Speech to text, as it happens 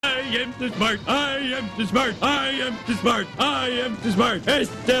am too smart. I am too smart. I am too smart. I am too smart.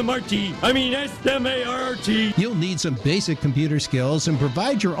 S-M-R-T. I mean S-M-A-R-T. You'll need some basic computer skills and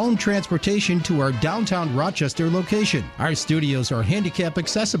provide your own transportation to our downtown Rochester location. Our studios are handicap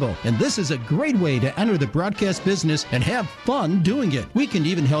accessible, and this is a great way to enter the broadcast business and have fun doing it. We can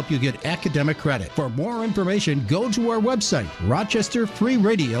even help you get academic credit. For more information, go to our website,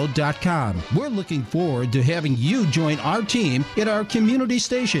 rochesterfreeradio.com. We're looking forward to having you join our team at our community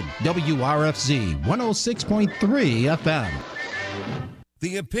station, WRFZ 106.3 FM.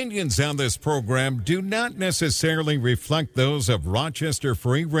 The opinions on this program do not necessarily reflect those of Rochester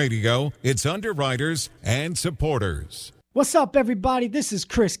Free Radio, its underwriters, and supporters. What's up, everybody? This is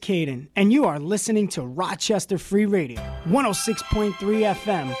Chris Caden, and you are listening to Rochester Free Radio, 106.3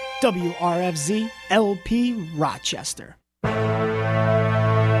 FM, WRFZ LP Rochester.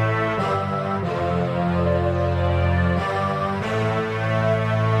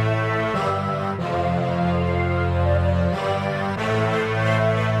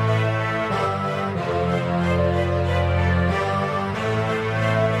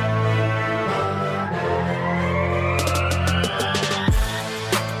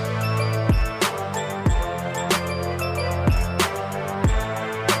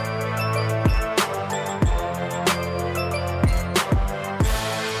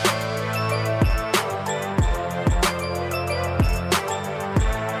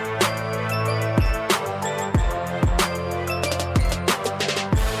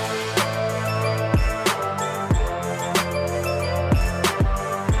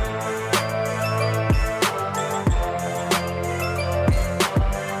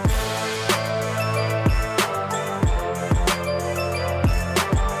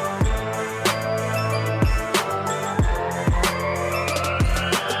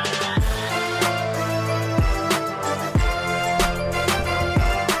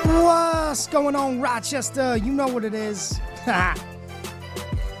 Going on, Rochester, you know what it is.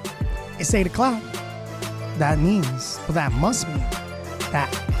 It's 8 o'clock. That must mean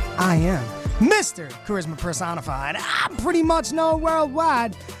that I am Mr. Charisma Personified. I'm pretty much known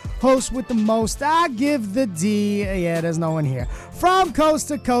worldwide. Host with the most, I give the D. Yeah, there's no one here. From coast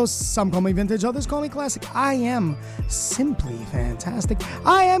to coast, some call me vintage, others call me classic. I am simply fantastic.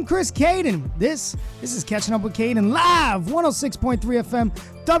 I am Chris Caden. This is Catching Up with Caden live, 106.3 FM,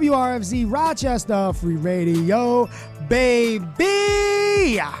 WRFZ Rochester Free Radio,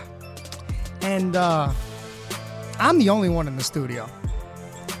 baby. And I'm the only one in the studio.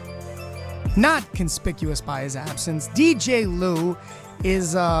 Not conspicuous by his absence. DJ Lou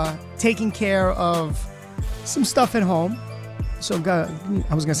is taking care of some stuff at home. So I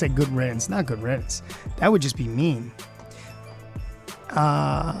was going to say good riddance. Not good riddance. That would just be mean.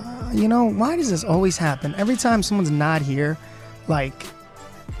 Why does this always happen? Every time someone's not here, like,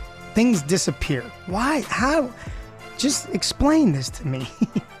 things disappear. Why? How? Just explain this to me.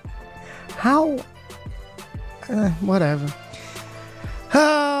 How? Whatever.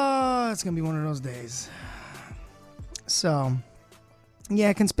 It's going to be one of those days. So,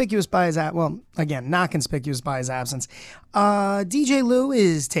 yeah, conspicuous by his not conspicuous by his absence. DJ Lou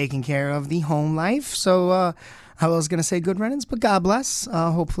is taking care of the home life. So, I was going to say good riddance, but God bless.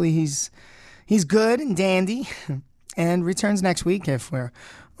 Hopefully he's good and dandy and returns next week if we're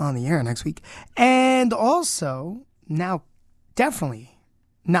on the air next week. And also, now definitely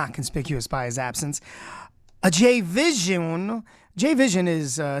not conspicuous by his absence, Jay Vision. Jay Vision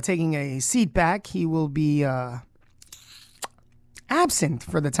is taking a seat back. He will be absent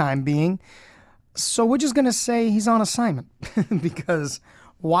for the time being. So we're just going to say he's on assignment because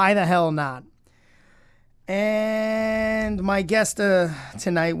why the hell not? And my guest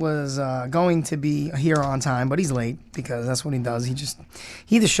tonight was going to be here on time, but he's late because that's what he does. He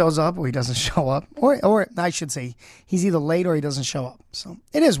either shows up or he doesn't show up. Or I should say he's either late or he doesn't show up. So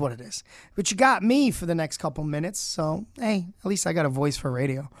it is what it is. But you got me for the next couple minutes. So, hey, at least I got a voice for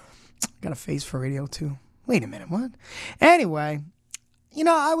radio. Got a face for radio, too. Wait a minute, what? Anyway,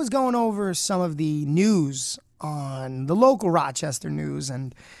 I was going over some of the news on the local Rochester news,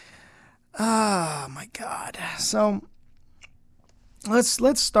 and oh my God. So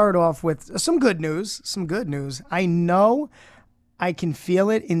let's start off with some good news. I know I can feel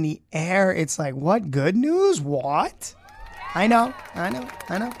it in the air. It's like, what good news? What? I know.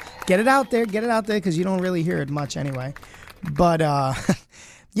 Get it out there because you don't really hear it much anyway. But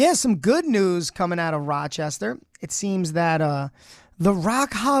yeah, some good news coming out of Rochester. It seems that the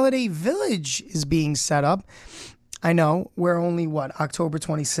Rock Holiday Village is being set up. I know we're only, October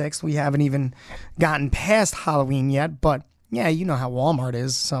 26th. We haven't even gotten past Halloween yet. But, yeah, you know how Walmart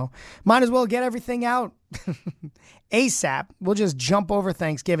is. So might as well get everything out ASAP. We'll just jump over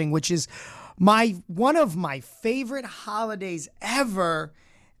Thanksgiving, which is one of my favorite holidays ever,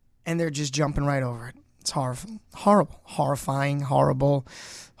 and they're just jumping right over it. It's horrible, horrifying, horrible,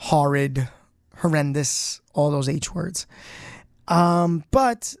 horrid, horrendous, all those H words.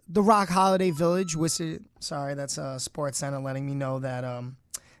 But the Rock Holiday Village, that's Sports Center letting me know that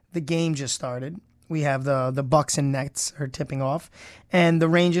the game just started. We have the Bucks and Nets are tipping off, and the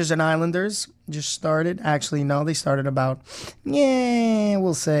Rangers and Islanders just started. Actually, no, they started about a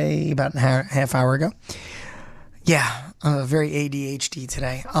half hour ago. Yeah, very ADHD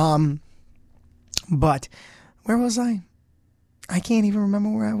today. But where was I? I can't even remember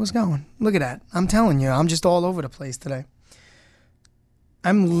where I was going. Look at that. I'm telling you, I'm just all over the place today.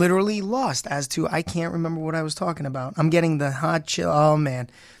 I'm literally lost as to I can't remember what I was talking about. I'm getting the hot chill. Oh, man.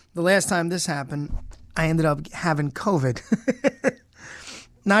 The last time this happened, I ended up having COVID.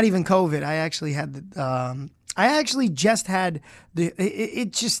 Not even COVID. I actually had I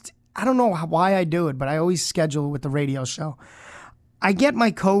don't know why I do it, but I always schedule with the radio show. I get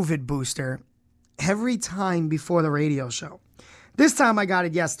my COVID booster every time before the radio show. This time I got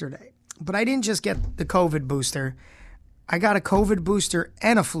it yesterday, but I didn't just get the COVID booster. I got a COVID booster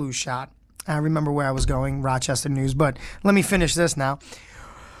and a flu shot. I remember where I was going, Rochester News, but let me finish this now.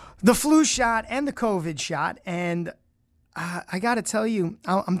 The flu shot and the COVID shot, and I got to tell you,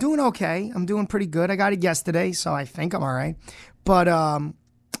 I'm doing okay. I'm doing pretty good. I got it yesterday, so I think I'm all right. But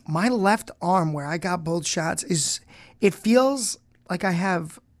my left arm where I got both shots, it feels like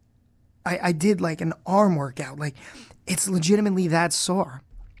I did like an arm workout. Like it's legitimately that sore.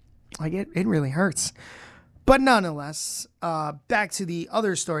 Like it really hurts. But nonetheless, back to the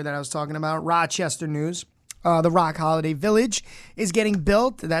other story that I was talking about, Rochester News. The Rock Holiday Village is getting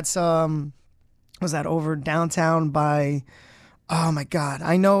built. That's, was that over downtown by, oh my God,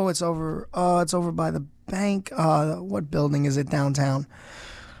 I know it's over by the bank. What building is it downtown?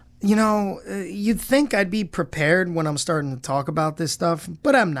 You know, you'd think I'd be prepared when I'm starting to talk about this stuff,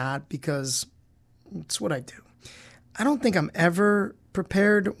 but I'm not because it's what I do. I don't think I'm ever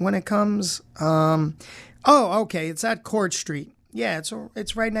prepared when it comes. Okay, it's at Court Street. Yeah,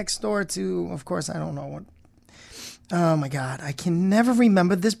 it's right next door to, of course, I don't know what. Oh my God, I can never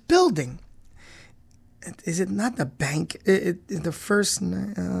remember this building. Is it not the bank? The first,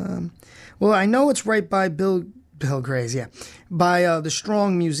 well, I know it's right by Bill Gray's, yeah. By the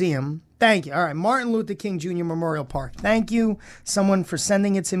Strong Museum. Thank you. All right, Martin Luther King Jr. Memorial Park. Thank you, someone, for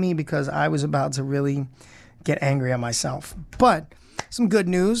sending it to me because I was about to really get angry at myself. But some good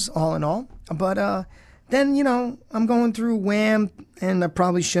news, all in all. But then, you know, I'm going through Wham, and I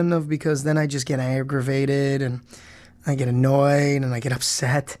probably shouldn't have because then I just get aggravated and I get annoyed and I get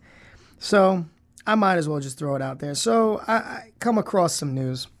upset. So I might as well just throw it out there. So I come across some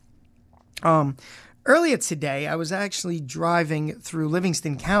news. Earlier today, I was actually driving through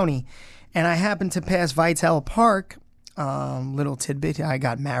Livingston County, and I happened to pass Vitale Park. Little tidbit, I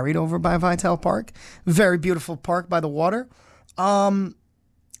got married over by Vitale Park. Very beautiful park by the water.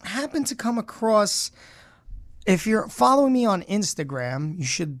 Happened to come across, if you're following me on Instagram, you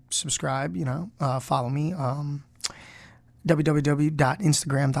should subscribe, follow me.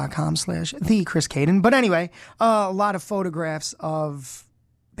 www.instagram.com/thechriscaden. But anyway, a lot of photographs of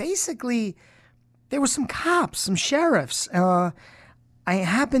basically, there were some cops, some sheriffs. I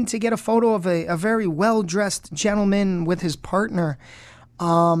happened to get a photo of a very well-dressed gentleman with his partner.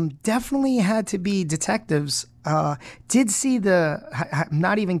 Definitely had to be detectives. Did see I'm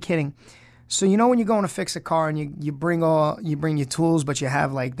not even kidding. So you know when you're going to fix a car and you bring your tools, but you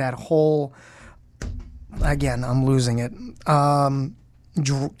have like that whole, again, I'm losing it,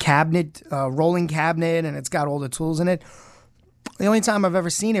 cabinet, rolling cabinet, and it's got all the tools in it. The only time I've ever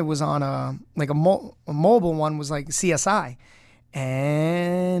seen it was on a mobile one, was like CSI.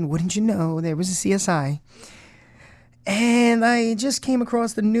 And wouldn't you know, there was a CSI. And I just came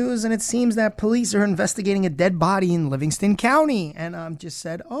across the news, and it seems that police are investigating a dead body in Livingston County. And I just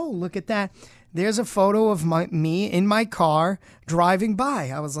said, oh, look at that. There's a photo of me in my car driving by.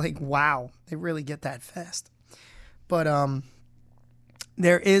 I was like, wow, they really get that fast. But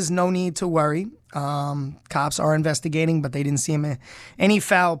there is no need to worry. Cops are investigating, but they didn't see any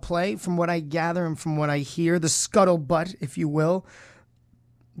foul play. From what I gather and from what I hear, the scuttlebutt, if you will,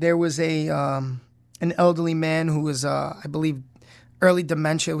 there was an elderly man who was, I believe, early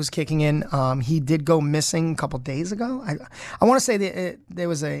dementia was kicking in. He did go missing a couple days ago. I want to say that there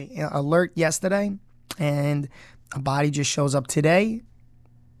was a alert yesterday, and a body just shows up today.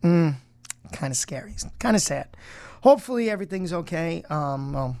 Kind of scary, kind of sad. Hopefully everything's okay.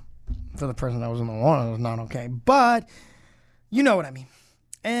 Well, for the person that was in the water, it was not okay. But you know what I mean.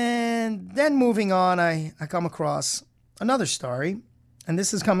 And then moving on, I come across another story, and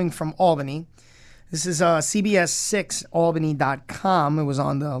this is coming from Albany. This is CBS6Albany.com. It was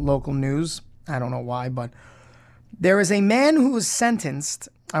on the local news. I don't know why, but there is a man who was sentenced.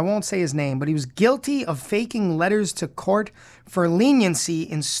 I won't say his name, but he was guilty of faking letters to court for leniency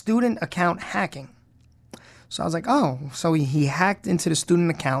in student account hacking. So I was like, oh, so he hacked into the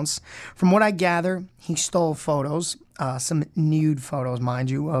student accounts. From what I gather, he stole photos, some nude photos, mind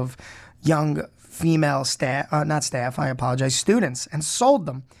you, of young female students, and sold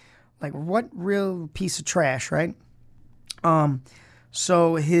them. Like, what real piece of trash, right?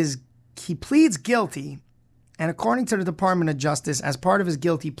 So he pleads guilty, and according to the Department of Justice, as part of his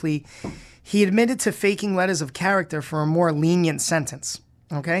guilty plea, he admitted to faking letters of character for a more lenient sentence,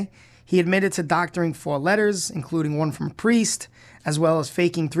 okay? He admitted to doctoring 4 letters, including one from a priest, as well as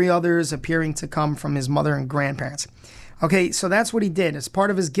faking 3 others appearing to come from his mother and grandparents. Okay, so that's what he did. As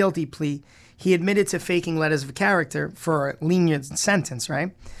part of his guilty plea, he admitted to faking letters of character for a lenient sentence,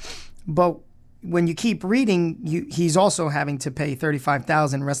 right? But when you keep reading, he's also having to pay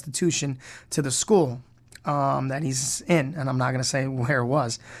 $35,000 restitution to the school that he's in, and I'm not going to say where it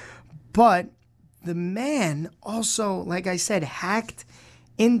was. But the man also, like I said, hacked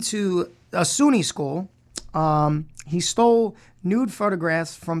into a SUNY school. He stole nude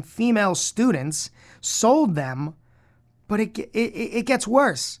photographs from female students, sold them, but it gets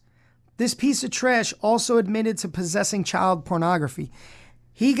worse. This piece of trash also admitted to possessing child pornography.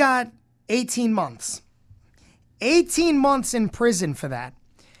 He got 18 months. 18 months in prison for that.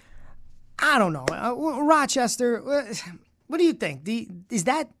 I don't know. Rochester, what do you think? Does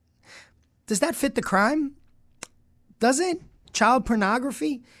that fit the crime? Does it? Child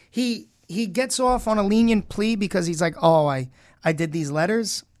pornography? He gets off on a lenient plea because he's like, oh, I did these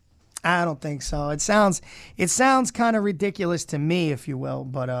letters? I don't think so. It sounds kind of ridiculous to me, if you will,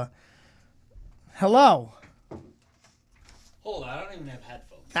 but hello. Hold on, I don't even have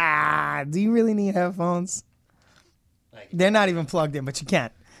headphones. Do you really need headphones? They're not even plugged in, but you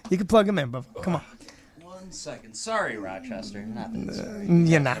can't. You can plug them in, but come on. 1 second. Sorry, Rochester. Nothing. Sorry.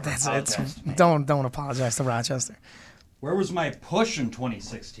 You're not. Don't apologize to Rochester. Where was my push in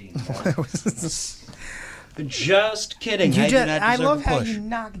 2016? Just kidding. I love how you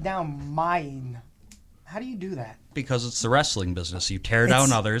knock down mine. How do you do that? Because it's the wrestling business. You tear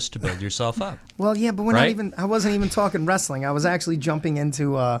down others to build yourself up. Well, yeah, but I wasn't even talking wrestling. I was actually jumping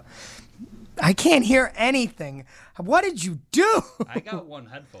into I can't hear anything. What did you do? I got one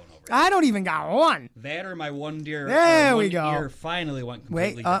headphone over here. I don't even got one. That or my one ear. There we go. Ear finally went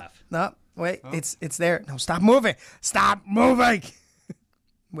completely deaf. Wait, it's there. No, stop moving. Stop moving.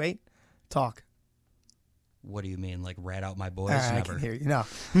 Wait, talk. What do you mean, like rat out my boys? Never. Never. I can hear you. No.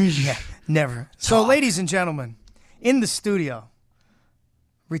 Yeah, never. So, ladies and gentlemen, in the studio,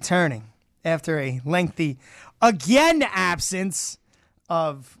 returning after a lengthy, again, absence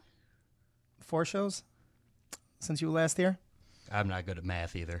of 4 shows since you were last here. I'm not good at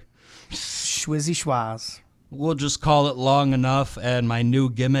math either. Schwizzy schwaz. We'll just call it long enough, and my new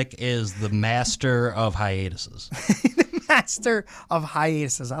gimmick is the Master of Hiatuses. The Master of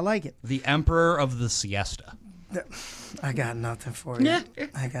Hiatuses. I like it. The Emperor of the Siesta. I got nothing for you.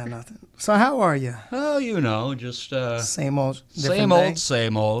 I got nothing. So how are you? Oh, you know, just same old, same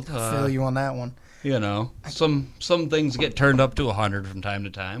old. I feel you on that one. You know, some things get turned up to 100 from time to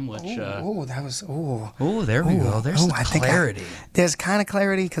time, which. There we go. There's the clarity. There's kind of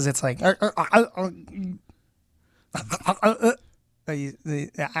clarity because it's like.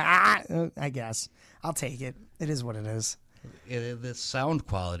 I guess I'll take it. It is what it is. The sound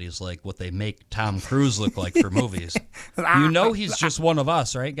quality is like what they make Tom Cruise look like for movies. You know he's just one of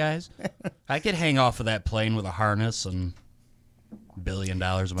us, right, guys? I could hang off of that plane with a harness and $1 billion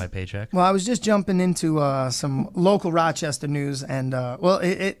of my paycheck. Well, I was just jumping into some local Rochester news, and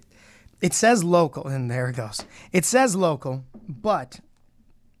it says local, and there it goes. It says local, but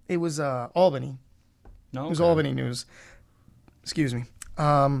it was Albany. No, it was Albany news. Excuse me.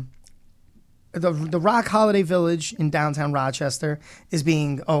 The Rock Holiday Village in downtown Rochester is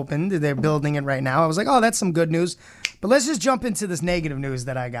being opened. They're building it right now. I was like, oh, that's some good news. But let's just jump into this negative news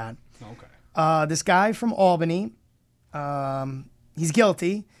that I got. Okay. This guy from Albany, he's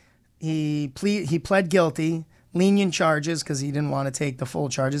guilty. He pled guilty, lenient charges because he didn't want to take the full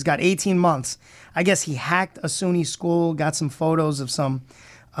charges. Got 18 months. I guess he hacked a SUNY school, got some photos of some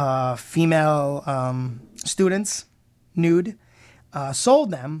female students, nude.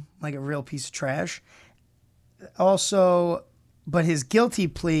 Sold them like a real piece of trash. Also, but his guilty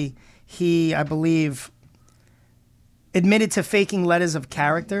plea, he, I believe, admitted to faking letters of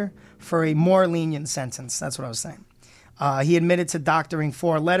character for a more lenient sentence. That's what I was saying. He admitted to doctoring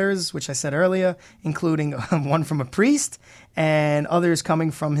 4 letters, which I said earlier, including one from a priest and others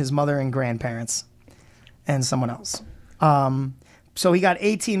coming from his mother and grandparents and someone else. So he got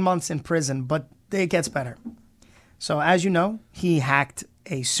 18 months in prison, but it gets better. So as you know, he hacked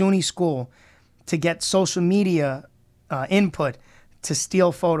a SUNY school to get social media input to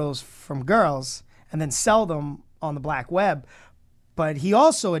steal photos from girls and then sell them on the black web. But he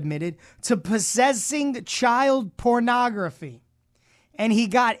also admitted to possessing child pornography. And he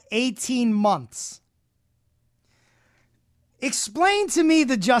got 18 months. Explain to me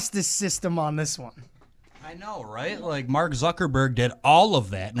the justice system on this one. I know, right? Like, Mark Zuckerberg did all of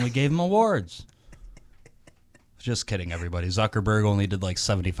that, and we gave him awards. Just kidding, everybody. Zuckerberg only did like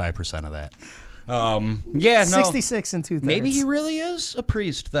 75% of that. Yeah, no. 66 and 2/3. Maybe he really is a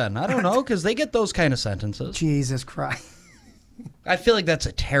priest then. I don't know, because they get those kind of sentences. Jesus Christ. I feel like that's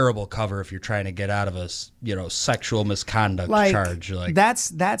a terrible cover if you're trying to get out of a, sexual misconduct charge. Like,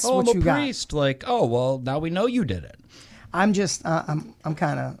 that's what you got. I'm a priest. Like, oh, well, now we know you did it. I'm just, I'm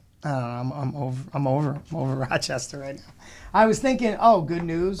kind of, I don't know, I'm over Rochester right now. I was thinking, oh, good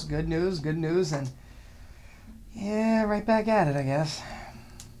news, and yeah, right back at it, I guess.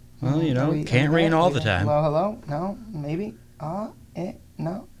 Well, can't rain all the time. Hello, no, maybe, no,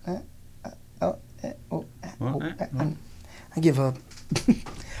 I give up.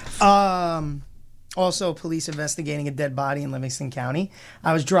 Also, police investigating a dead body in Livingston County.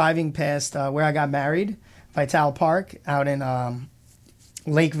 I was driving past where I got married, Vital Park, out in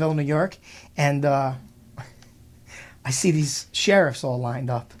Lakeville, New York, and I see these sheriffs all lined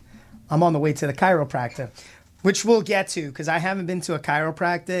up. I'm on the way to the chiropractor, which we'll get to, because I haven't been to a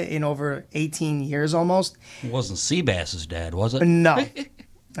chiropractor in over 18 years almost. It wasn't Seabass's dad, was it? No.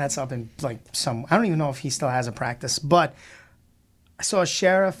 That's up in, I don't even know if he still has a practice, but I saw a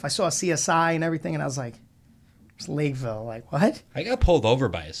sheriff, I saw a CSI and everything, and I was like, it's Lakeville. Like, what? I got pulled over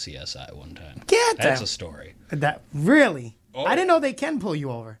by a CSI one time. That's a story. That really? Oh. I didn't know they can pull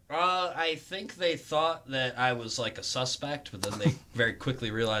you over. I think they thought that I was like a suspect, but then they very quickly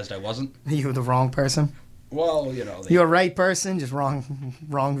realized I wasn't. You were the wrong person? Well, you're a right person, just wrong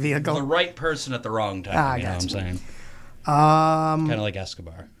vehicle. The right person at the wrong time. You know what I'm saying? Kind of like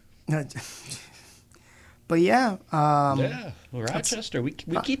Escobar. But yeah. Rochester, we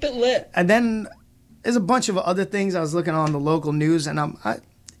keep it lit. And then there's a bunch of other things. I was looking on the local news, and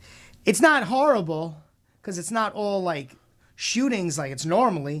it's not horrible because it's not all like shootings like it's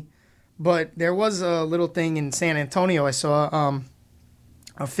normally. But there was a little thing in San Antonio. I saw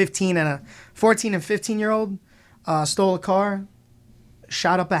a 14 and 15-year-old stole a car,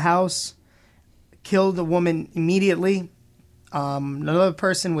 shot up a house, killed a woman immediately. Another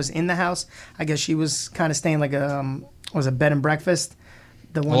person was in the house. I guess she was kind of staying like a bed and breakfast.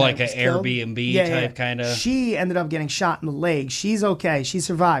 The one like an Airbnb type kind of. She ended up getting shot in the leg. She's okay. She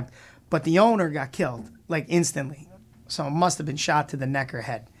survived, but the owner got killed like instantly. So it must have been shot to the neck or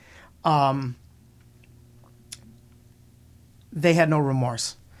head. They had no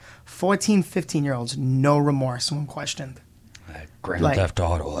remorse. 14, 15-year-olds, no remorse when questioned. Grand Theft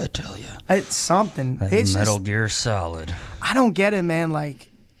Auto, I tell you. It's something. It's Metal Gear Solid. I don't get it, man. Like,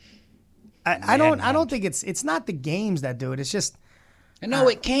 I don't think it's not the games that do it. It's just. No,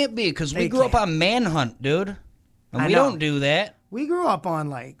 it can't be, because we grew up on Manhunt, dude. And we don't do that. We grew up on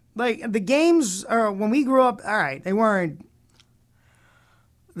like the games when we grew up. All right, they weren't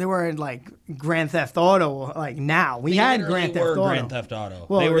like Grand Theft Auto like now. We had Grand Theft Auto. Grand Theft Auto.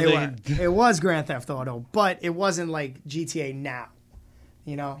 Well, it was Grand Theft Auto, but it wasn't like GTA now.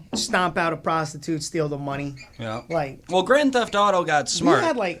 Stomp out a prostitute, steal the money. Yeah. Well, Grand Theft Auto got smart.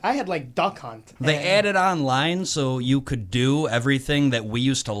 I had like Duck Hunt. They added online so you could do everything that we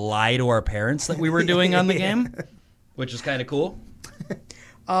used to lie to our parents that we were doing on the game, which is kind of cool.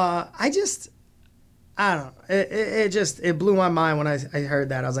 I don't know. It blew my mind when I heard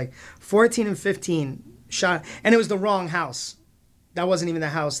that. I was like, 14 and 15 shot, and it was the wrong house. That wasn't even the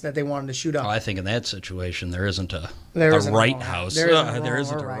house that they wanted to shoot up. I think in that situation there isn't a right house. There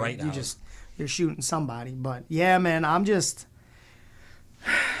isn't a right house. You're shooting somebody. But yeah, man, there's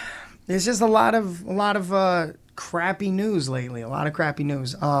just a lot of crappy news lately. A lot of crappy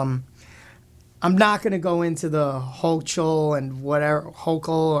news. I'm not gonna go into the Hochul and whatever Hochul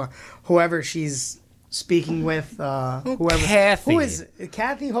or whoever she's speaking with. Whoever. Kathy. Who is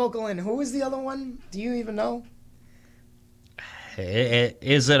Kathy Hochul and who is the other one? Do you even know?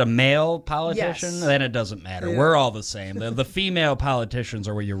 Is it a male politician? Yes. Then it doesn't matter. Yeah. We're all the same. The female politicians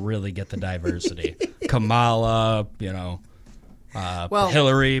are where you really get the diversity. Kamala, Hillary,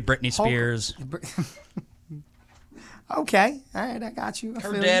 Britney Spears. Okay, all right, I got you.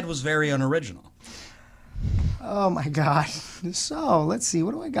 Her dad was very unoriginal. Oh my God. So let's see.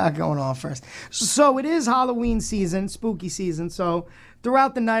 What do I got going on first? So it is Halloween season, spooky season. So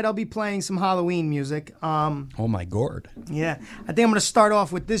throughout the night, I'll be playing some Halloween music. Oh my God. Yeah. I think I'm going to start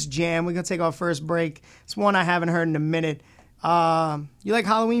off with this jam. We're going to take our first break. It's one I haven't heard in a minute. You like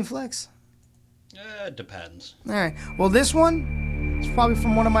Halloween, Flex? It depends. All right. Well, this one is probably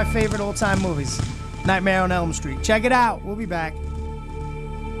from one of my favorite old-time movies, Nightmare on Elm Street. Check it out. We'll be back.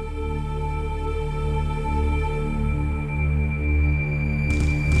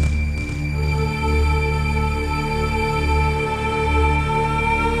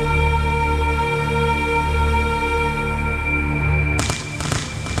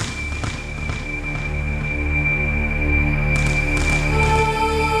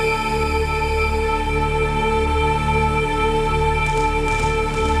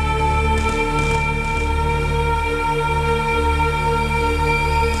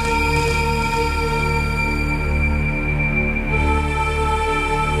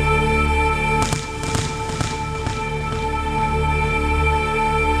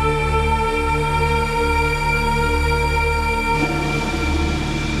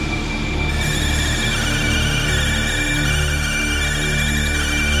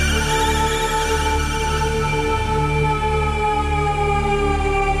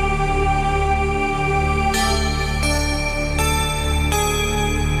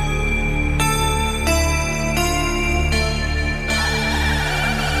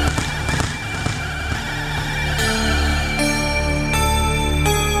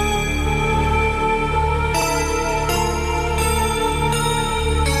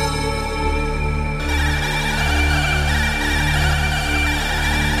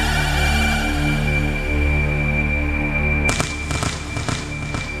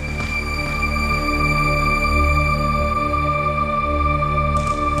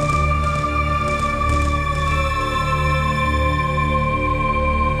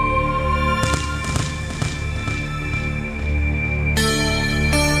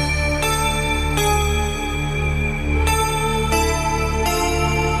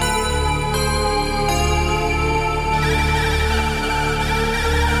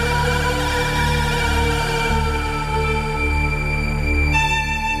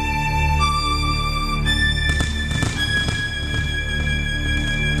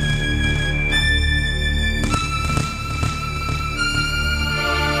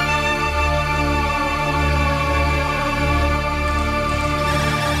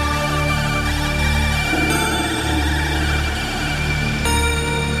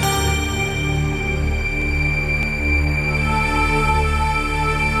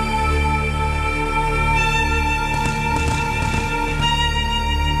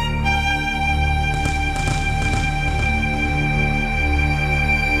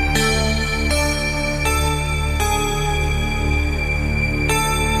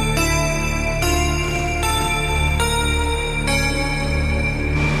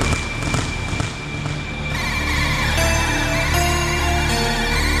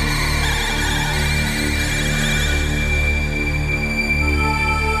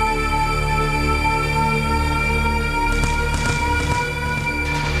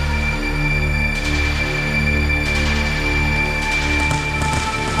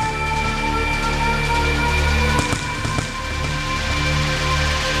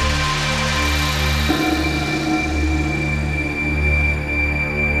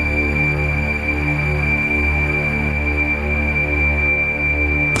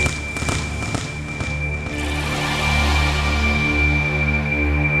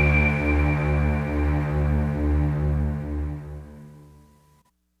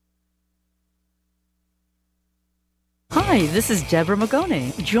 Hi, this is Deborah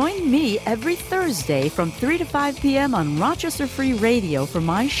Magone. Join me every Thursday from 3 to 5 p.m. on Rochester Free Radio for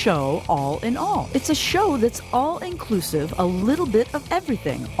my show, All in All. It's a show that's all-inclusive, a little bit of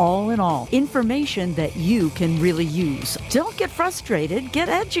everything, all in all. Information that you can really use. Don't get frustrated, get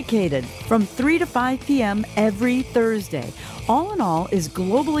educated. From 3 to 5 p.m. every Thursday. All in All is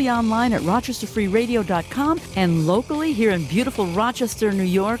globally online at rochesterfreeradio.com and locally here in beautiful Rochester, New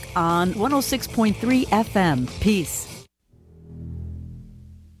York on 106.3 FM. Peace.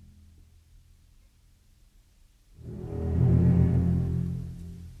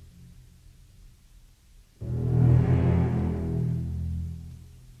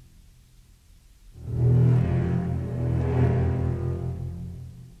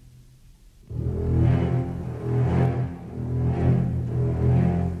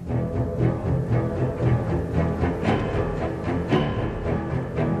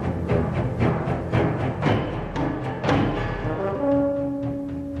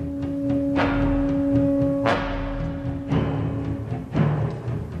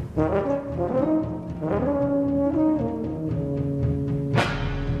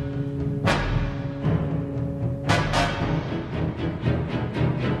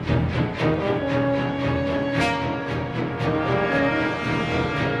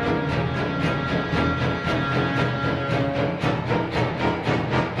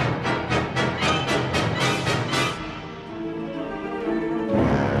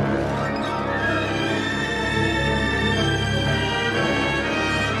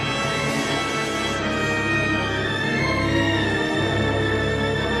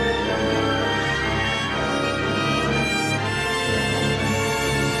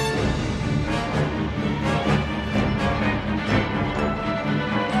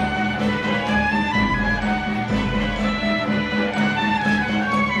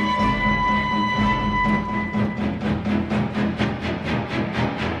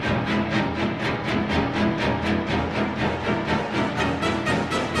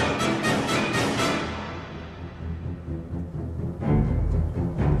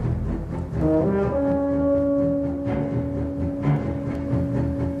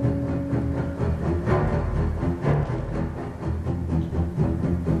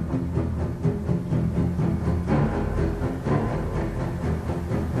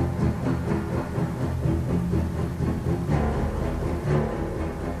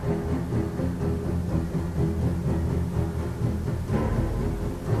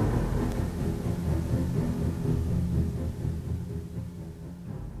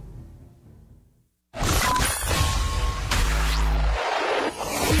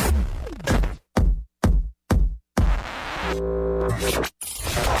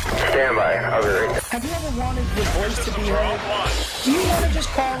 Have you ever wanted your voice to be heard? Do you want to just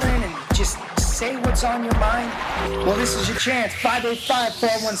call in and just say what's on your mind? Well, this is your chance.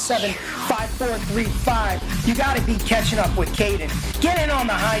 585-417-5435. You got to be catching up with Caden. Get in on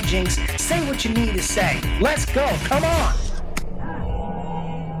the hijinks. Say what you need to say. Let's go. Come on.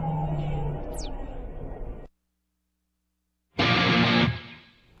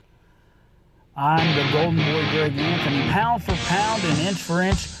 I'm the Golden Boy Greg Anthony, pound for pound and inch for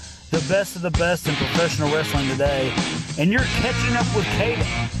inch, the best of the best in professional wrestling today. And you're catching up with Caden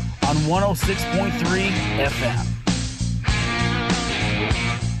on 106.3 FM.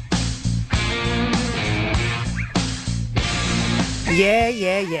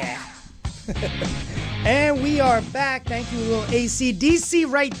 Yeah. And we are back. Thank you, a little AC/DC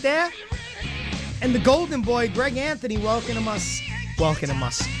right there. And the Golden Boy, Greg Anthony, welcoming us.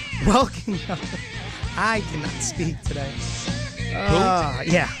 I cannot speak today.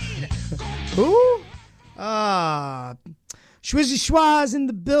 Yeah. Who? Schwizzy Schwaz in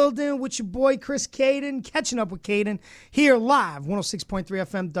the building with your boy Chris Caden, catching up with Caden here live, 106.3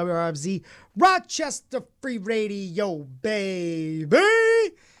 FM WRFZ, Rochester Free Radio, baby.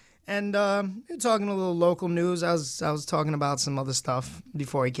 And we're talking a little local news. I was talking about some other stuff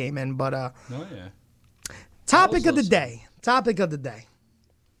before he came in, but Topic of the day.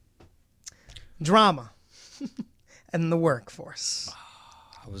 Drama and the workforce.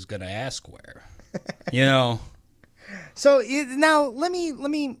 I was gonna ask where. You know. So now let me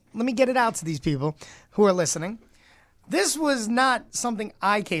get it out to these people who are listening. This was not something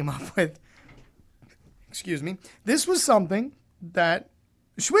I came up with. Excuse me. This was something that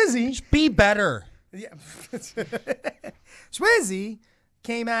Schwizzy. Just be better. Yeah. Schwizzy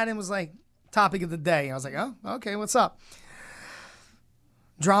came out and was like, topic of the day. I was like, oh, okay, what's up?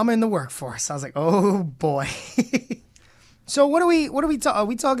 Drama in the workforce. I was like, oh boy. So what are we are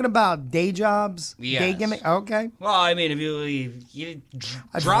we talking about day jobs? Yes. Day gimmick? Okay. Well, I mean, if you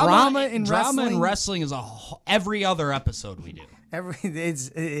drama in wrestling is every other episode we do.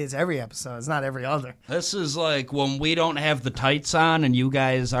 It's every episode. It's not every other. This is like when we don't have the tights on and you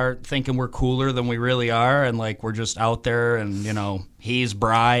guys are thinking we're cooler than we really are, and like we're just out there and, you know, he's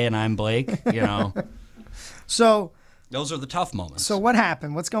Bry and I'm Blake, you know. So those are the tough moments. So what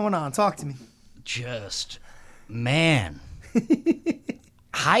happened? What's going on? Talk to me. Man.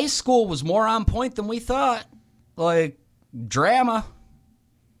 High school was more on point than we thought. Like, drama.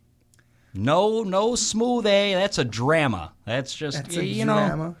 No smooth A. That's a drama. That's just, drama.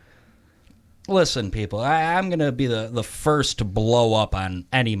 Know. Listen, people, I'm going to be the first to blow up on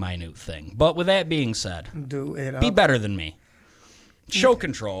any minute thing. But with that being said, be better than me. Show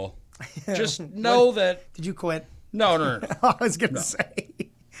control. Just know that. Did you quit? No. I was going to say,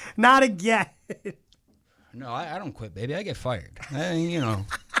 not again. No, I don't quit, baby. I get fired. You know.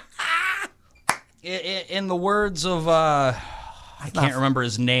 In the words of, I can't remember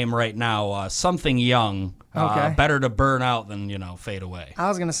his name right now, something young. Okay. Better to burn out than, fade away. I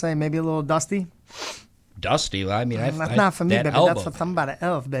was going to say maybe a little Dusty. Dusty? I mean, that's not for me, baby. Elbow. That's for somebody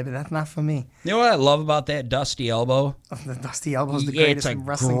else, baby. That's not for me. You know what I love about that Dusty elbow? The Dusty elbow is the greatest in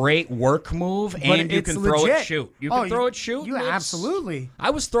wrestling. It's a great work move, and you can throw it, shoot. You can throw it, shoot. You absolutely.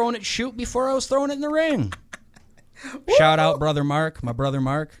 I was throwing it, shoot before I was throwing it in the ring. Shout out, brother Mark, my brother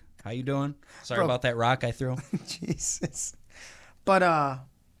Mark. How you doing? Sorry about that rock I threw. Jesus. But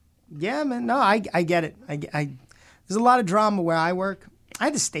yeah, man. No, I get it. There's a lot of drama where I work. I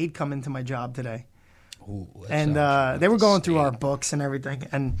had the state come into my job today. Ooh, and they were going through our books and everything.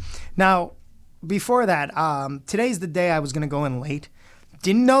 And now, before that, today's the day I was going to go in late.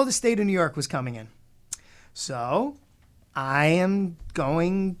 Didn't know the state of New York was coming in. So I am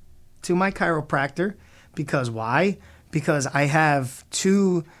going to my chiropractor. Because why? Because I have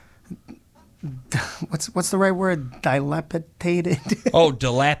two, what's the right word? Dilapidated? Oh,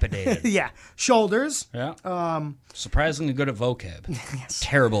 dilapidated. Yeah. Shoulders. Yeah. Surprisingly good at vocab. Yes.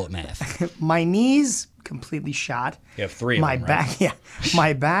 Terrible at math. My knees, completely shot. You have three of them, right? back, yeah.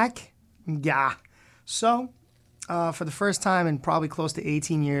 My back, yeah. So, for the first time in probably close to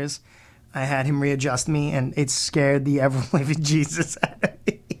 18 years, I had him readjust me, and it scared the ever-living Jesus out of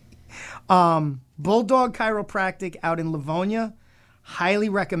me. Bulldog Chiropractic out in Livonia. Highly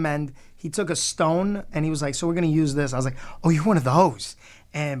recommend. He took a stone, and he was like, so we're going to use this. I was like, oh, you're one of those.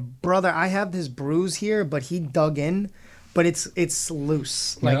 And, brother, I have this bruise here, but he dug in. But it's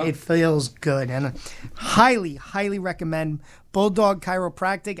loose. Like, It feels good. And highly, highly recommend Bulldog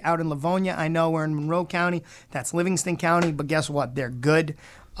Chiropractic out in Livonia. I know we're in Monroe County. That's Livingston County. But guess what? They're good.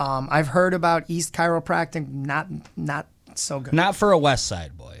 I've heard about East Chiropractic. Not so good. Not for a West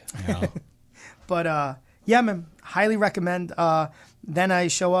Side boy. You know? But, yeah, man, highly recommend. Then I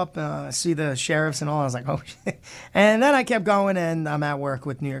show up, see the sheriffs and all. I was like, oh, shit. And then I kept going, and I'm at work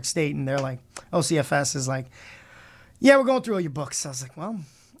with New York State. And they're like, OCFS is like, yeah, we're going through all your books. I was like, well,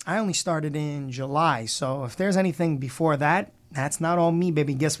 I only started in July. So if there's anything before that, that's not all me,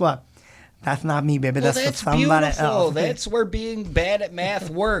 baby. Guess what? That's not me, baby. Well, that's somebody beautiful. Else. That's where being bad at math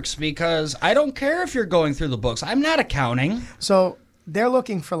works, because I don't care if you're going through the books. I'm not accounting. So they're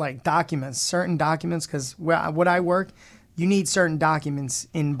looking for like documents, certain documents, because what I work, you need certain documents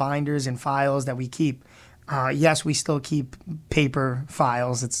in binders and files that we keep. Yes, we still keep paper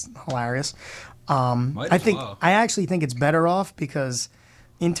files. I actually think it's better off because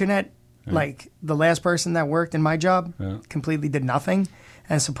internet, like the last person that worked in my job completely did nothing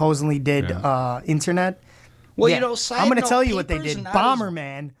and supposedly did internet. Well, yeah. you know, I'm going to tell you what they did.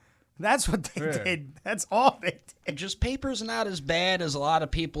 Bomberman, that's what they did. That's all they did. Just paper's not as bad as a lot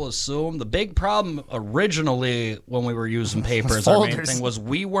of people assume. The big problem originally when we were using paper as our main thing was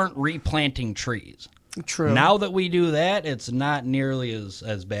we weren't replanting trees. True. Now that we do that, it's not nearly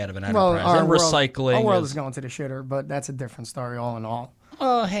as bad of an enterprise. And recycling. Our world is going to the shitter, but that's a different story all in all.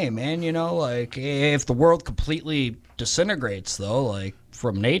 Hey, man, you know, like, if the world completely disintegrates, though, like,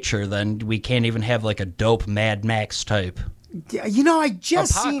 from nature, then we can't even have, like, a dope Mad Max type. Yeah, you know,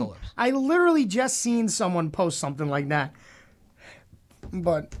 I literally just seen someone post something like that.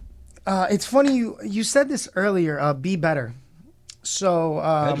 But it's funny, you said this earlier, be better. So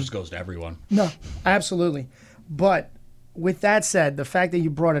that just goes to everyone. No, absolutely. But with that said, the fact that you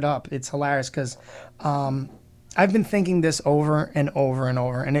brought it up, it's hilarious because I've been thinking this over and over and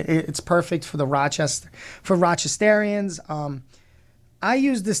over, and it's perfect for Rochesterians. I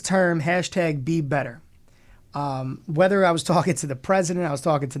use this term #be better. Whether I was talking to the president, I was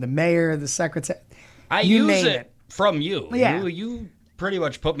talking to the mayor, the secretary. I use it from you. Yeah. You pretty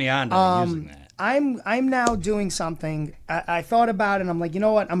much put me on to using that. I'm now doing something. I thought about it, and I'm like, you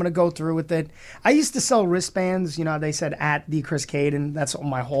know what? I'm going to go through with it. I used to sell wristbands. You know, they said at the Chris Caden. That's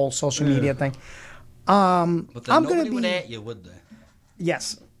my whole social media thing. But then nobody would at you, would they?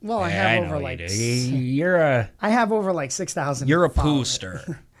 Yes. Well, I have over like... I have over like 6,000 You're a followers.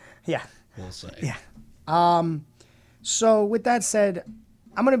 pooster. Yeah. We'll say. Yeah. So with that said,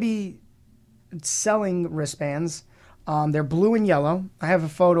 I'm going to be selling wristbands. They're blue and yellow. I have a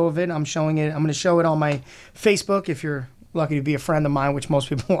photo of it. I'm showing it. I'm going to show it on my Facebook if you're lucky to be a friend of mine, which most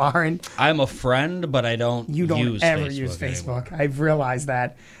people aren't. I'm a friend, but I don't use Facebook. I've realized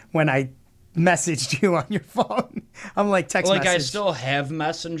that when I messaged you on your phone. I'm like text message. I still have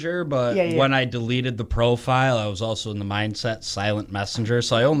Messenger, but when I deleted the profile, I was also in the mindset silent Messenger,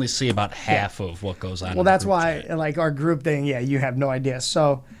 so I only see about half of what goes on. Well, that's why, chat. Like our group thing, you have no idea.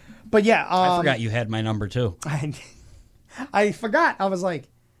 So, but yeah. I forgot you had my number too. I forgot. I was like,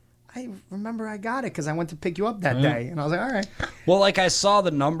 I remember I got it because I went to pick you up that day. And I was like, all right. Well, like I saw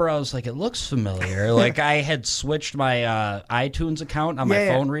the number. I was like, it looks familiar. Like I had switched my iTunes account on my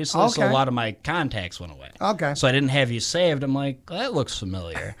phone recently, so a lot of my contacts went away. Okay. So I didn't have you saved. I'm like, that looks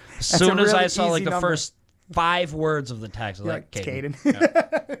familiar. As soon as I saw like the first 5 words of the text, I was like,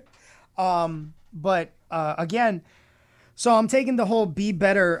 Caden. But again, so I'm taking the whole be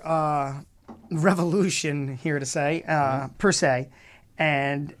better revolution here to say, per se.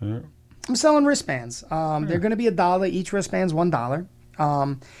 And I'm selling wristbands. They're going to be $1. Each wristband's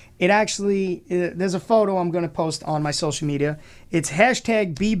 $1. It actually, there's a photo I'm going to post on my social media. It's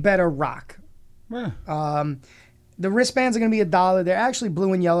 #BeBetterRock. The wristbands are going to be $1. They're actually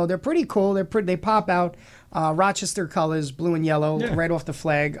blue and yellow. They're pretty cool. They pop out. Rochester colors, blue and yellow, right off the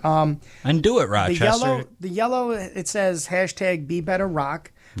flag. And do it, Rochester. The yellow, it says #BeBetterRock.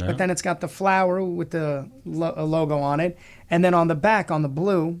 Yeah. But then it's got the flower with the logo on it. And then on the back, on the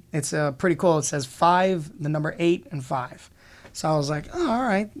blue, it's pretty cool. It says 5, the number 8, and 5. So I was like, oh, all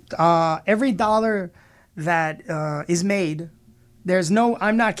right. Every dollar that is made,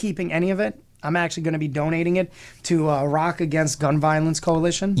 I'm not keeping any of it. I'm actually going to be donating it to Rock Against Gun Violence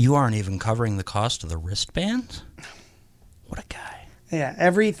Coalition. You aren't even covering the cost of the wristbands? What a guy. Yeah,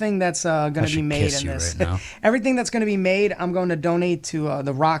 everything that's going to be made in this, everything that's going to be made, I'm going to donate to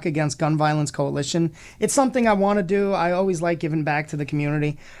the Rock Against Gun Violence Coalition. It's something I want to do. I always like giving back to the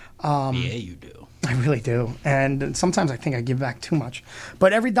community. Yeah, you do. I really do. And sometimes I think I give back too much.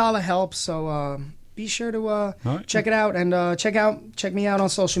 But every dollar helps, so be sure to check it out. And check me out on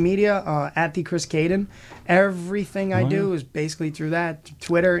social media, at the Chris Caden. Everything I do is basically through that.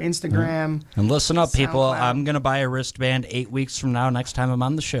 Twitter, Instagram. And listen up, people. SoundCloud. I'm going to buy a wristband 8 weeks from now, next time I'm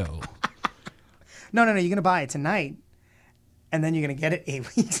on the show. No. You're going to buy it tonight. And then you're going to get it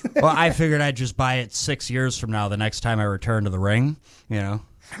 8 weeks. Well, I figured I'd just buy it 6 years from now, the next time I return to the ring, you know.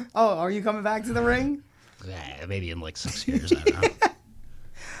 Oh, are you coming back to the ring? Yeah, maybe in like 6 years, I don't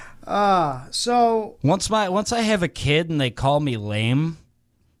know. So once I have a kid and they call me lame,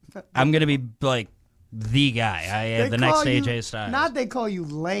 I'm gonna be like the guy. The next AJ Styles. Not they call you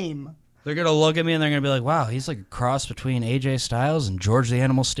lame. They're gonna look at me and they're gonna be like, "Wow, he's like a cross between AJ Styles and George the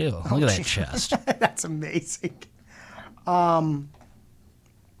Animal Steel. Look at that chest." That's amazing.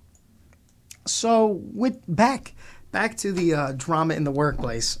 So with back to the drama in the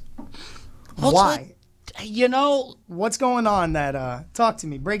workplace. Why? You know, what's going on? That talk to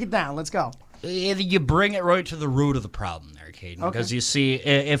me. Break it down. Let's go. You bring it right to the root of the problem there, Caden. Because you see,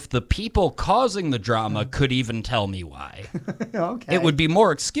 if the people causing the drama could even tell me why, okay, it would be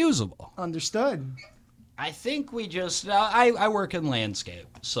more excusable. Understood. I think we just, I work in landscape,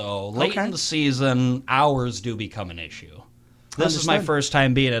 so late in the season, hours do become an issue. This is my first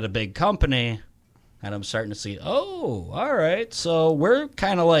time being at a big company, and I'm starting to see, oh, all right, so we're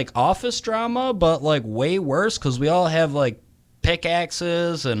kind of like office drama, but like way worse, because we all have like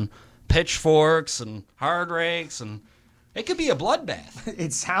pickaxes and pitchforks and hard rakes, and it could be a bloodbath.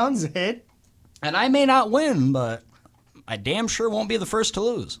 It sounds it. And I may not win, but I damn sure won't be the first to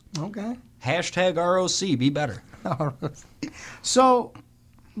lose. Okay. Hashtag ROC, be better. So,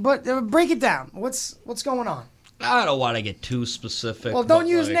 but break it down. What's going on? I don't want to get too specific. Well, don't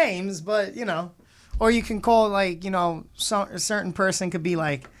use names, but, you know, or you can call, like, you know, a certain person could be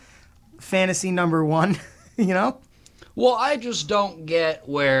like fantasy number one, you know? Well, I just don't get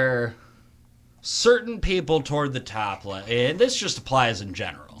where certain people toward the top, and this just applies in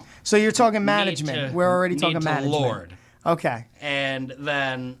general. So you're talking management. We're already talking management. Lord. Okay. And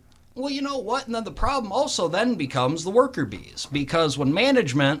then, well, you know what? And then the problem also then becomes the worker bees. Because when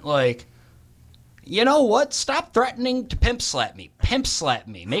management, like, you know what? Stop threatening to pimp slap me. Pimp slap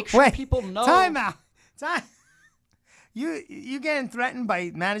me. Make sure people know. Time out. You getting threatened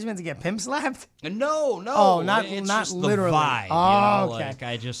by management to get pimp slapped? No. Oh, not just literally. The vibe, oh, you know? okay.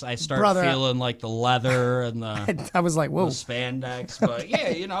 Like I start feeling like the leather and the I was like, whoa, the spandex. But yeah,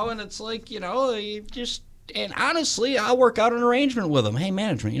 you know, and it's like, you know, you just, and honestly, I'll work out an arrangement with them. Hey,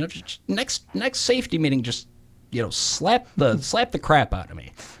 management, you know, just next safety meeting, just, you know, slap the crap out of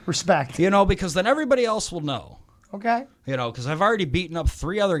me. Respect. You know, because then everybody else will know. Okay. You know, because I've already beaten up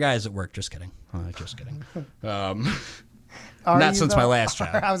 3 other guys at work. Just kidding. Just kidding. Not since my last job.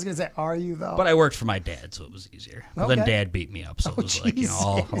 I was going to say, are you, though? But I worked for my dad, so it was easier. Okay. Then Dad beat me up, so it was like, you know,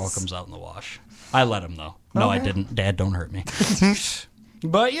 all comes out in the wash. I let him, though. No, I didn't. Dad, don't hurt me.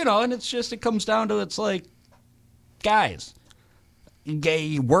 But, you know, and it's just, it comes down to, it's like, guys,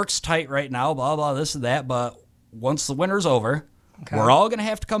 he works tight right now, blah, blah, this and that, but once the winter's over, we're all going to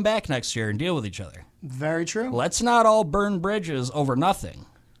have to come back next year and deal with each other. Very true. Let's not all burn bridges over nothing.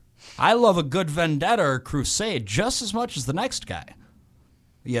 I love a good vendetta or crusade just as much as the next guy.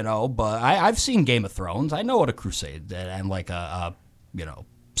 You know, but I've seen Game of Thrones. I know what a crusade and like a you know,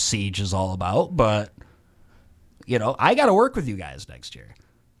 siege is all about. But, you know, I got to work with you guys next year.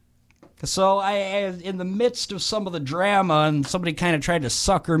 So in the midst of some of the drama, and somebody kind of tried to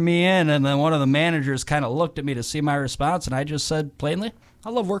sucker me in, and then one of the managers kind of looked at me to see my response, and I just said plainly,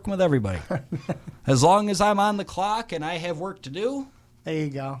 I love working with everybody. As long as I'm on the clock and I have work to do, there you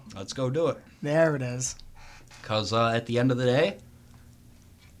go. Let's go do it. There it is. Because at the end of the day,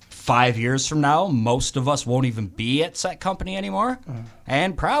 5 years from now, most of us won't even be at Set Company anymore,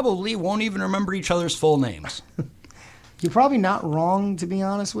 and probably won't even remember each other's full names. You're probably not wrong, to be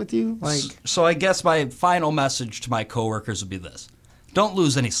honest with you. Like, so I guess my final message to my coworkers would be this. Don't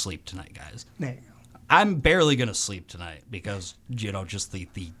lose any sleep tonight, guys. There you go. I'm barely going to sleep tonight because, you know, just the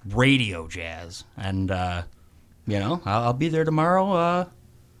radio jazz. And, you know, I'll be there tomorrow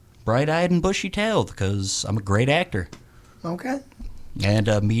bright-eyed and bushy-tailed because I'm a great actor. Okay. And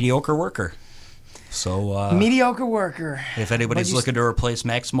a mediocre worker. So mediocre worker. If anybody's looking to replace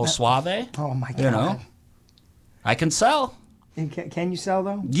Maximo Suave, oh my God, you know, I can sell. And can you sell,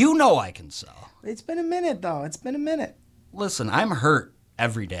 though? You know I can sell. It's been a minute, though. It's been a minute. Listen, I'm hurt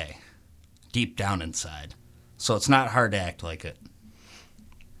every day, deep down inside. So it's not hard to act like it.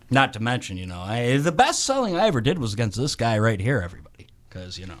 Not to mention, the best selling I ever did was against this guy right here, everybody.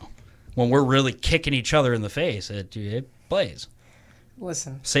 Because, when we're really kicking each other in the face, it plays.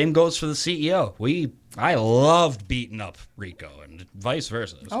 Listen. Same goes for the CEO. I loved beating up Rico and vice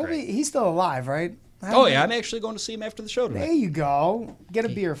versa. He's still alive, right? Yeah, I'm actually going to see him after the show tonight. There you go. Get a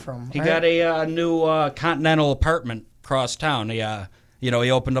beer from him. He got a new Continental apartment across town. He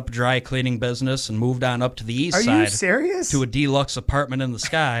opened up a dry cleaning business and moved on up to the east side. Are you serious? To a deluxe apartment in the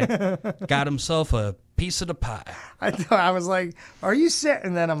sky. Got himself a piece of the pie. I was like, are you serious?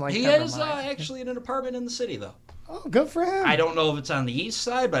 And then I'm like, he is actually in an apartment in the city, though. Oh, good for him. I don't know if it's on the east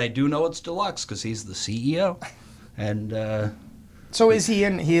side, but I do know it's deluxe because he's the CEO. And so is he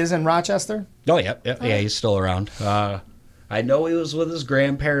in? He is in Rochester? Oh yeah, he's still around. I know he was with his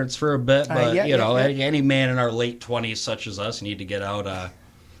grandparents for a bit, but any man in our late 20s, such as us, need to get out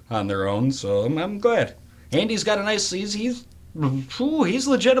on their own. So I'm glad. Andy's got a nice. He's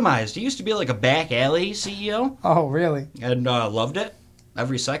legitimized. He used to be like a back alley CEO. Oh, really? And loved it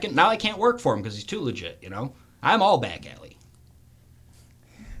every second. Now I can't work for him because he's too legit. I'm all back alley.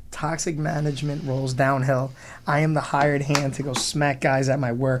 Toxic management rolls downhill. I am the hired hand to go smack guys at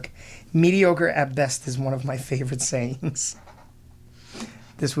my work. Mediocre at best is one of my favorite sayings.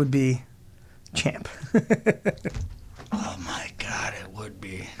 This would be Champ. Oh my God, it would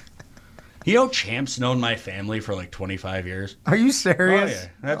be. Champ's known my family for like 25 years. Are you serious? Oh yeah,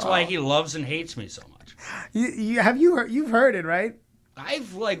 that's why he loves and hates me so much. You've heard it, right?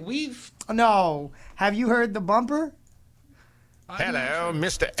 No. Have you heard the bumper? Hello,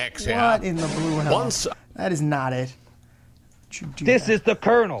 Mr. X. What in the blue hell? That is not it. This is the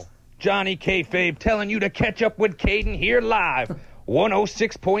Colonel, Johnny Kayfabe, telling you to catch up with Caden here live,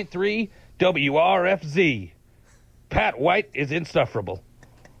 106.3 WRFZ. Pat White is insufferable.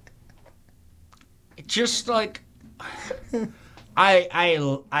 Just like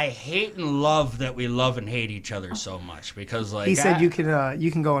I hate and love that we love and hate each other so much because he said you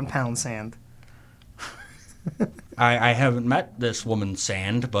can go and pound sand. I haven't met this woman,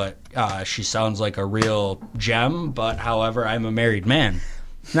 Sand, but she sounds like a real gem. But however, I'm a married man,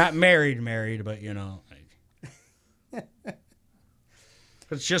 not married, but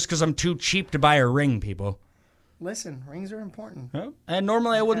it's just because I'm too cheap to buy a ring, people. Listen, rings are important. And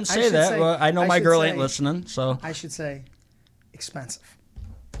normally I wouldn't say that, but I know my girl ain't listening, so I should say expensive.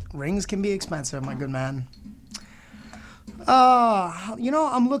 Rings can be expensive, my good man.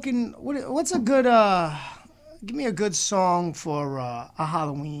 I'm looking. What's a good? Give me a good song for a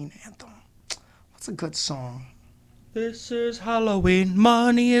Halloween anthem. What's a good song? This is Halloween.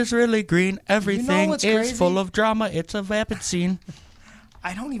 Money is really green. Everything is full of drama. It's a vapid scene.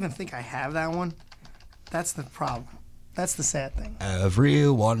 I don't even think I have that one. That's the problem. That's the sad thing.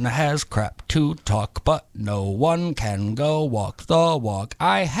 Everyone has crap to talk, but no one can go walk the walk.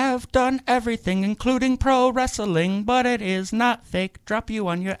 I have done everything, including pro wrestling, but it is not fake. Drop you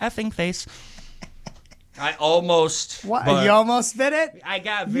on your effing face. I almost... What? You almost spit it? I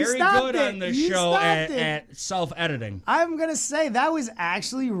got very good on the show at self-editing. I'm going to say that was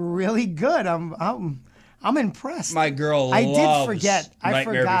actually really good. I'm impressed. My girl loves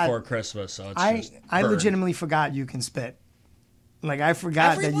Nightmare Before Christmas, so it's I legitimately forgot you can spit. I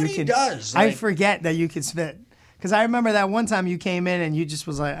forgot Everybody that you can. Does. I forget that you can spit. Because I remember that one time you came in and you just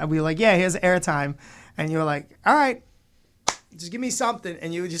was like, we were like, yeah, here's airtime. And you were like, all right, just give me something.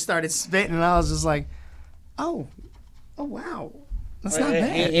 And you just started spitting, and I was just like, oh wow. That's not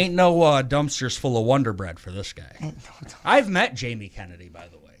bad. Ain't no dumpsters full of Wonder Bread for this guy. I've met Jamie Kennedy, by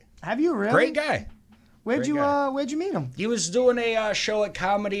the way. Have you really? Great guy. Where'd you meet him? He was doing a show at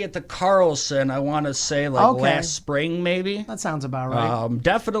comedy at the Carlson, I want to say last spring maybe. That sounds about right.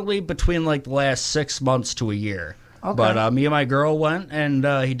 Definitely between the last 6 months to a year. Okay. But me and my girl went, and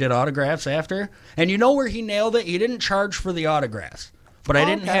he did autographs after. And you know where he nailed it? He didn't charge for the autographs. But I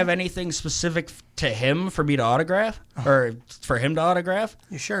didn't have anything specific to him for me to autograph, or for him to autograph.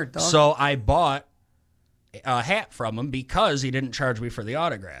 You sure, dog? So I bought a hat from him because he didn't charge me for the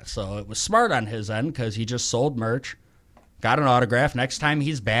autograph. So it was smart on his end because he just sold merch, got an autograph. Next time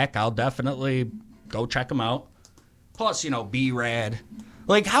he's back, I'll definitely go check him out. Plus, B-Rad.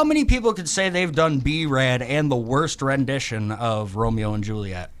 How many people could say they've done B-Rad and the worst rendition of Romeo and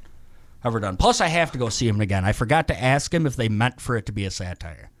Juliet ever done? Plus, I have to go see him again. I forgot to ask him if they meant for it to be a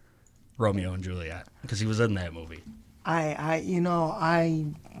satire, Romeo and Juliet, because he was in that movie. I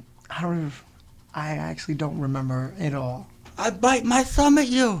actually don't remember it all. I bite my thumb at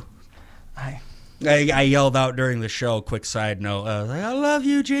you. I yelled out during the show. Quick side note: I love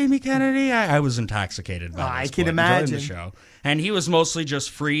you, Jamie Kennedy. I was intoxicated by this I can imagine the show, and he was mostly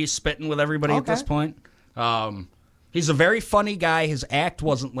just free spitting with everybody at this point. He's a very funny guy. His act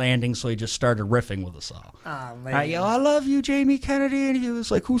wasn't landing, so he just started riffing with us all. I yell, I love you, Jamie Kennedy. And he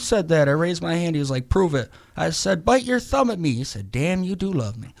was like, who said that? I raised my hand. He was like, prove it. I said, bite your thumb at me. He said, damn, you do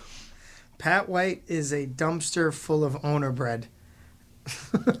love me. Pat White is a dumpster full of owner bread.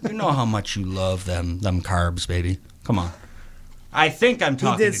 You know how much you love them carbs, baby. Come on. I think I'm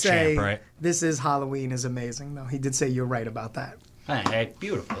talking to Champ, right? This is Halloween is amazing, though. He did say you're right about that. Hey,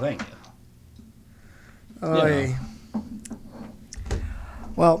 beautiful. Thank you. Yeah.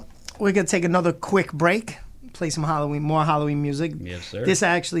 Well, we're going to take another quick break, play some more Halloween music. Yes, sir. This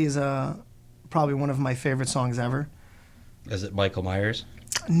actually is probably one of my favorite songs ever. Is it Michael Myers?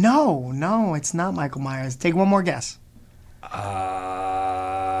 No, it's not Michael Myers. Take one more guess.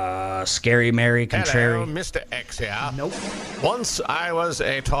 Scary Mary Contrary. Hello, Mr. X here. Nope. Once I was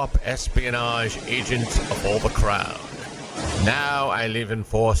a top espionage agent for the Crown. Now I live in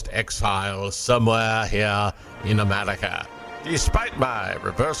forced exile somewhere here in America. Despite my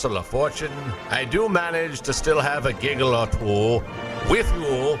reversal of fortune, I do manage to still have a giggle or two with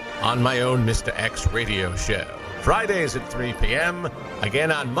you on my own Mr. X radio show. Fridays at 3 p.m.,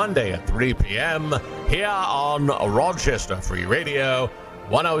 again on Monday at 3 p.m., here on Rochester Free Radio,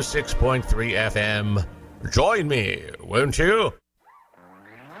 106.3 FM. Join me, won't you?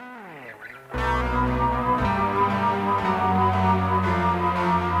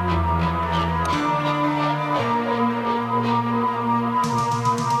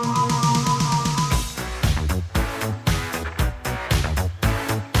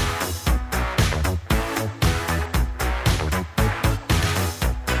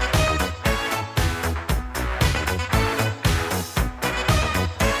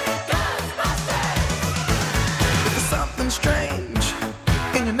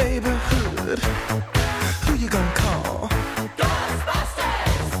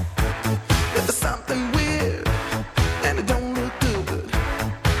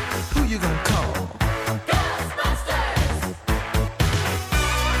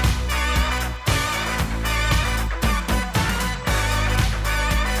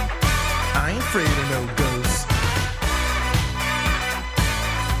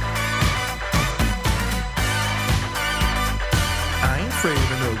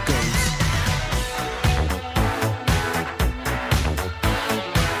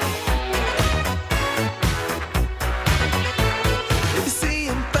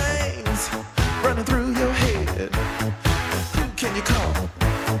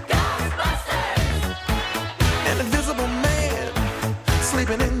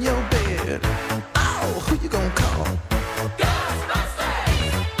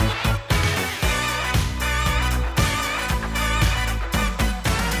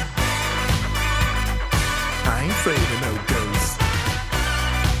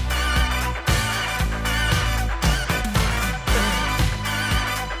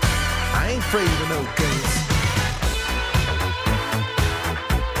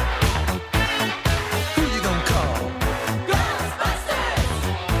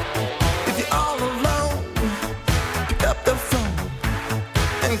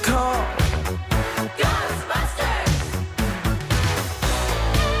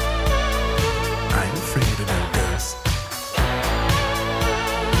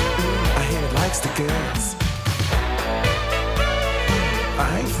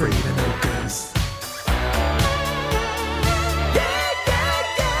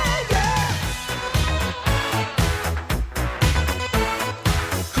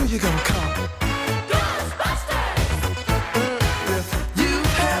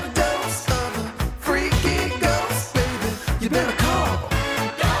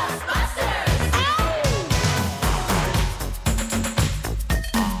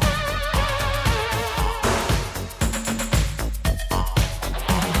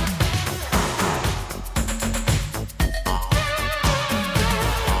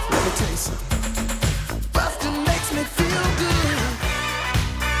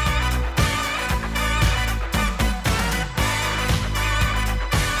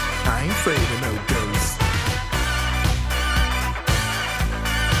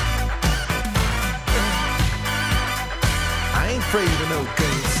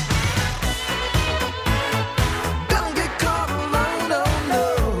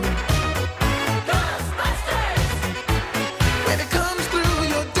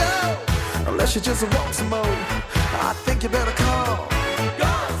 You just want some more. I think you better call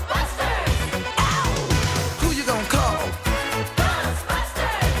Ghostbusters. Ow! Who you gonna call?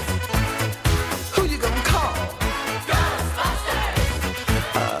 Ghostbusters. Who you gonna call? Ghostbusters.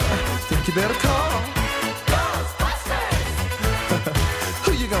 I think you better call Ghostbusters.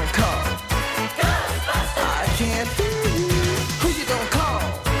 Who you gonna call? Ghostbusters. I can't feel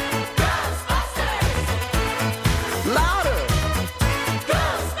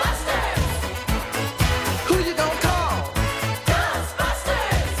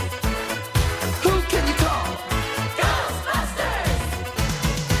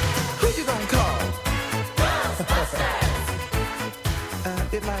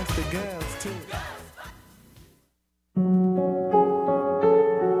kid likes the girls too.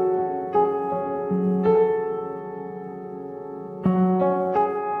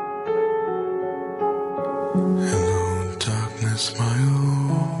 Hello, darkness, my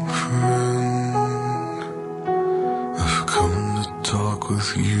old friend. I've come to talk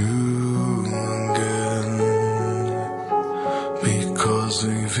with you again, because a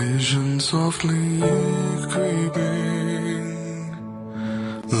vision softly creeping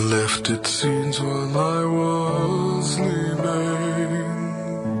left its scenes while I was sleeping,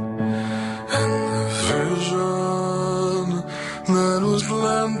 and the vision that was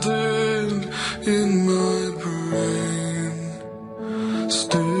planted in my brain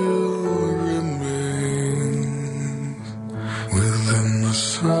still remains within the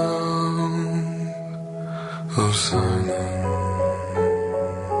sound of silence.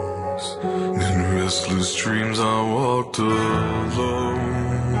 In restless dreams I walked alone,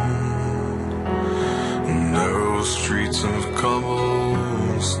 narrow streets of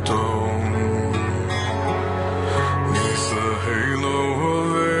cobblestone, neath the halo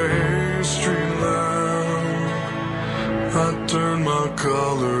of a street lamp. I turned my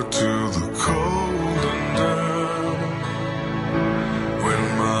collar to the cold and damp, when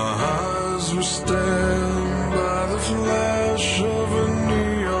my eyes were stabbed by the flash of a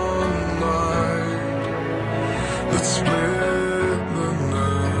neon light that split the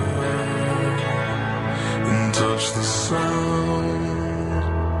night and touched the sound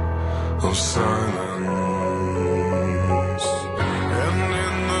of silence. And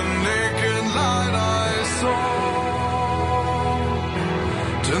in the naked light I saw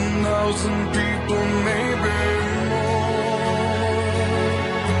 10,000 people, maybe more.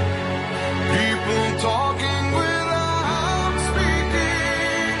 People talking without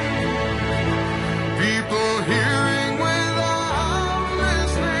speaking, people hearing without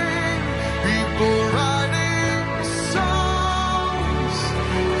listening, people writing songs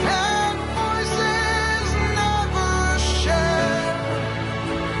and voices never shared,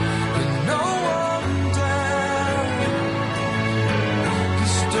 and no one dared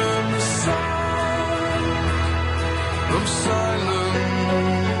disturb the sound of silence.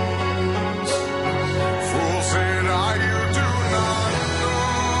 Fool said I, you do not know.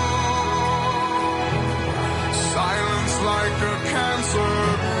 Silence like a cancer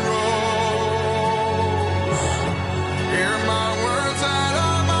grows. Hear my words that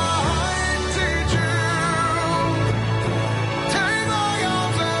I might teach you. Take my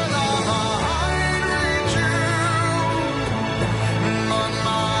arms that I might reach you. But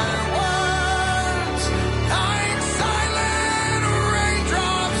my words, like silent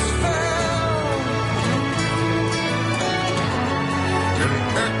raindrops, fell and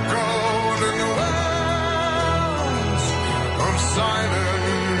echoed in the wells of silence,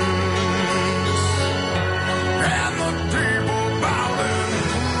 and the people bowed and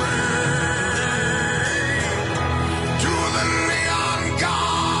prayed to the neon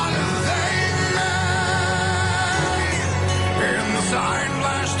god they made, and the sign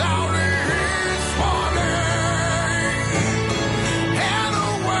flashed out his warning, and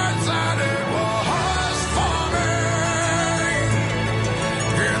the words that it was forming,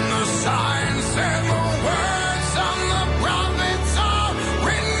 and the sign said the words on the prophets are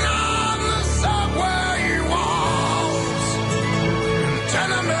written on the subway walls, in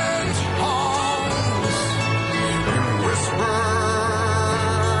tenement halls, and whispered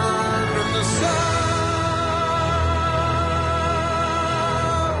in the sound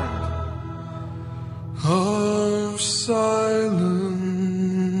of silence.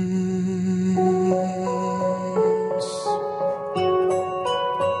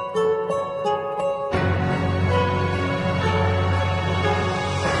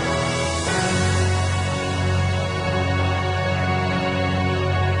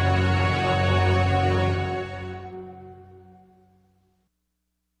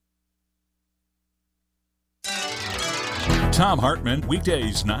 Tom Hartman,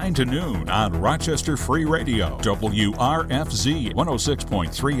 weekdays 9 to noon on Rochester Free Radio, WRFZ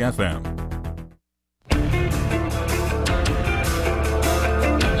 106.3 FM.